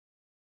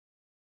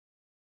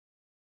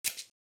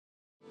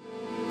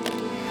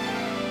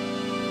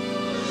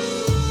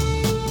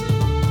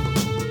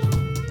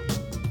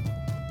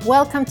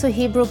Welcome to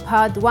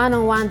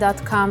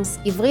HebrewPod101.com's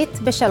עברית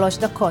בשלוש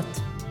דקות,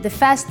 the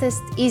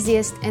fastest,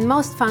 easiest and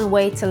most fun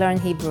way to learn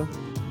Hebrew.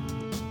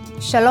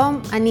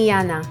 Shalom, אני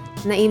יאנה.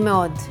 נעים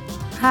מאוד.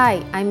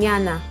 Hi, I'm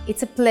Yana.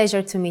 It's a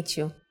pleasure to meet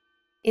you.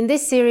 In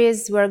this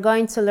series, we're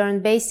going to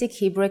learn basic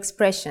Hebrew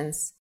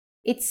expressions.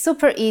 It's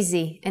super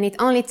easy and it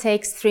only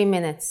takes 3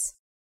 minutes.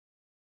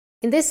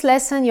 In this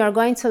lesson, you are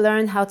going to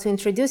learn how to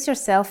introduce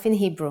yourself in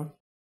Hebrew.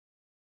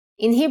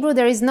 In Hebrew,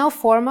 there is no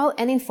formal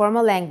and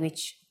informal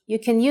language. You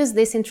can use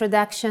this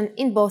introduction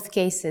in both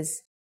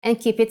cases and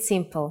keep it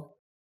simple.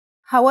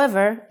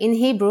 However, in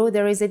Hebrew,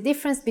 there is a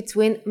difference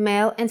between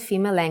male and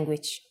female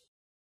language.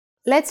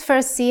 Let's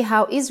first see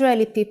how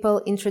Israeli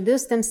people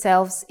introduce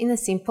themselves in a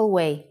simple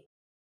way.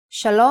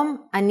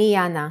 Shalom, אני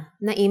יאנה.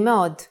 נעים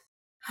מאוד.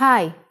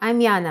 Hi, I'm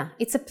Yana.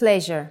 It's a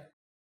pleasure.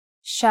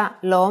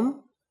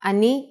 Shalom,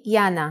 אני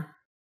יאנה.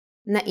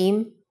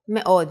 נעים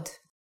מאוד.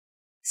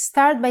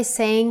 Start by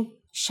saying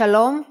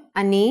Shalom,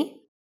 אני,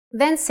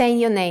 then saying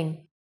your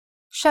name.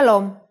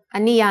 Shalom,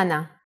 אני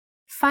יאנה.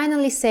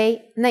 Finally say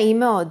נעים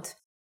מאוד.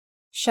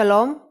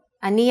 Shalom,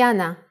 אני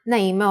יאנה.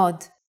 נעים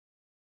מאוד.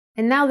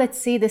 And now let's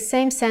see the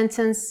same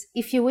sentence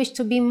if you wish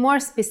to be more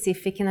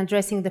specific in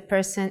addressing the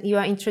person you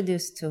are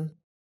introduced to.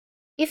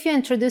 If you're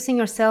introducing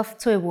yourself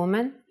to a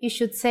woman, you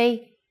should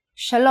say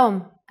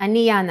Shalom,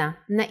 אני יאנה.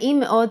 נעים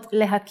מאוד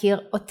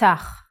להכיר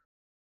אותך.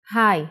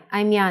 Hi,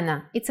 I'm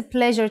Yana. It's a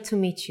pleasure to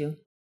meet you.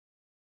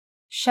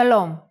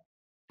 Shalom,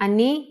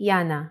 אני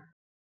יאנה.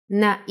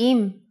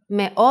 נעים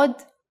מאוד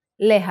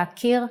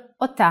להכיר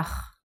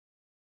אותך.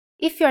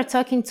 If you are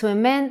talking to a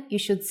man, you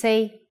should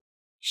say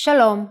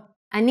Shalom,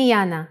 אני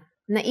יאנה.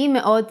 נעים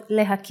מאוד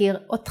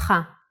להכיר אותך.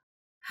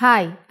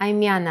 Hi,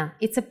 I'm Yana.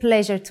 It's a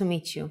pleasure to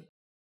meet you.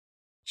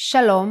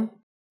 Shalom,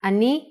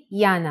 אני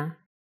יאנה.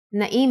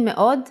 נעים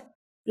מאוד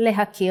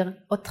להכיר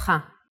אותך.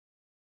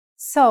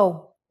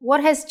 So,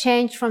 what has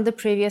changed from the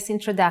previous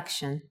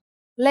introduction?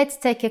 Let's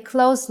take a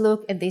close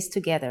look at this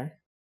together.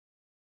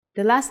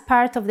 The last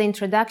part of the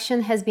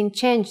introduction has been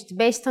changed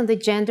based on the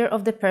gender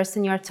of the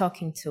person you are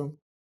talking to.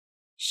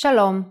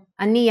 Shalom,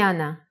 אני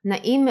יאנה.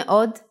 נעים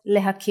מאוד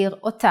להכיר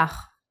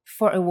אותך.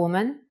 For a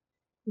woman,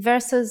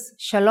 versus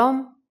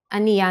Shalom,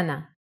 אני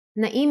יאנה.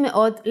 נעים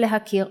מאוד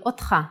להכיר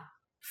אותך.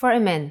 For a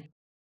man.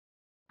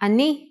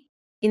 אני,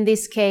 in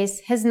this case,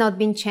 has not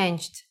been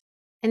changed,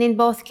 and in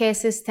both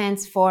cases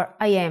stands for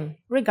I am,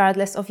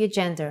 regardless of your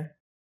gender.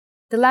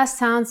 The last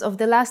sounds of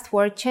the last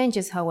word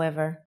changes,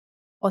 however.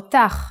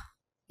 אותך,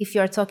 if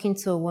you are talking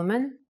to a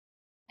woman,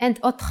 and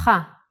אותך,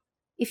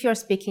 if you are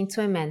speaking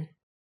to a man.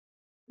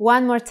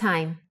 One more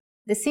time.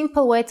 The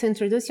simple way to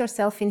introduce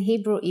yourself in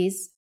Hebrew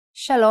is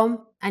Shalom,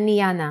 אני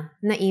יאנה,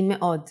 נעים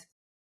מאוד.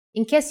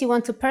 In case you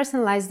want to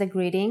personalize the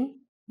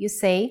greeting, you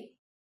say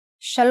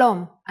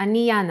Shalom,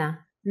 אני יאנה,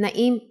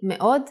 נעים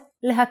מאוד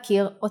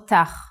להכיר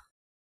אותך.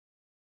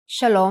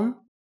 Shalom,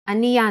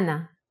 אני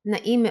יאנה,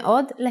 נעים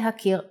מאוד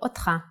להכיר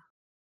אותך.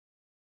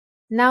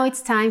 Now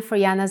it's time for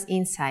Yana's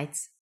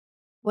insights.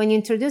 When you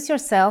introduce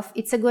yourself,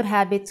 it's a good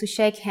habit to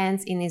shake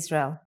hands in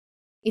Israel.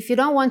 If you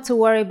don't want to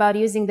worry about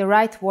using the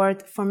right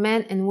word for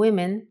men and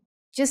women,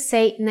 just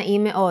say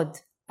נעים מאוד,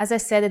 as I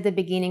said at the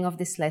beginning of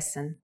this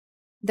lesson.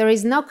 There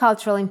is no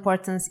cultural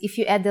importance if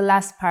you add the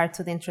last part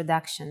to the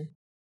introduction.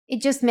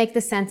 It just makes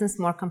the sentence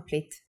more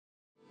complete.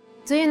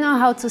 Do you know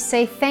how to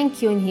say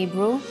thank you in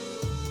Hebrew?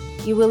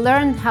 You will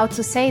learn how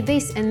to say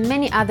this and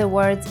many other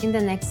words in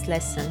the next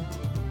lesson.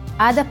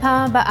 עד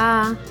הפעם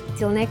הבאה.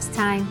 Till next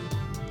time.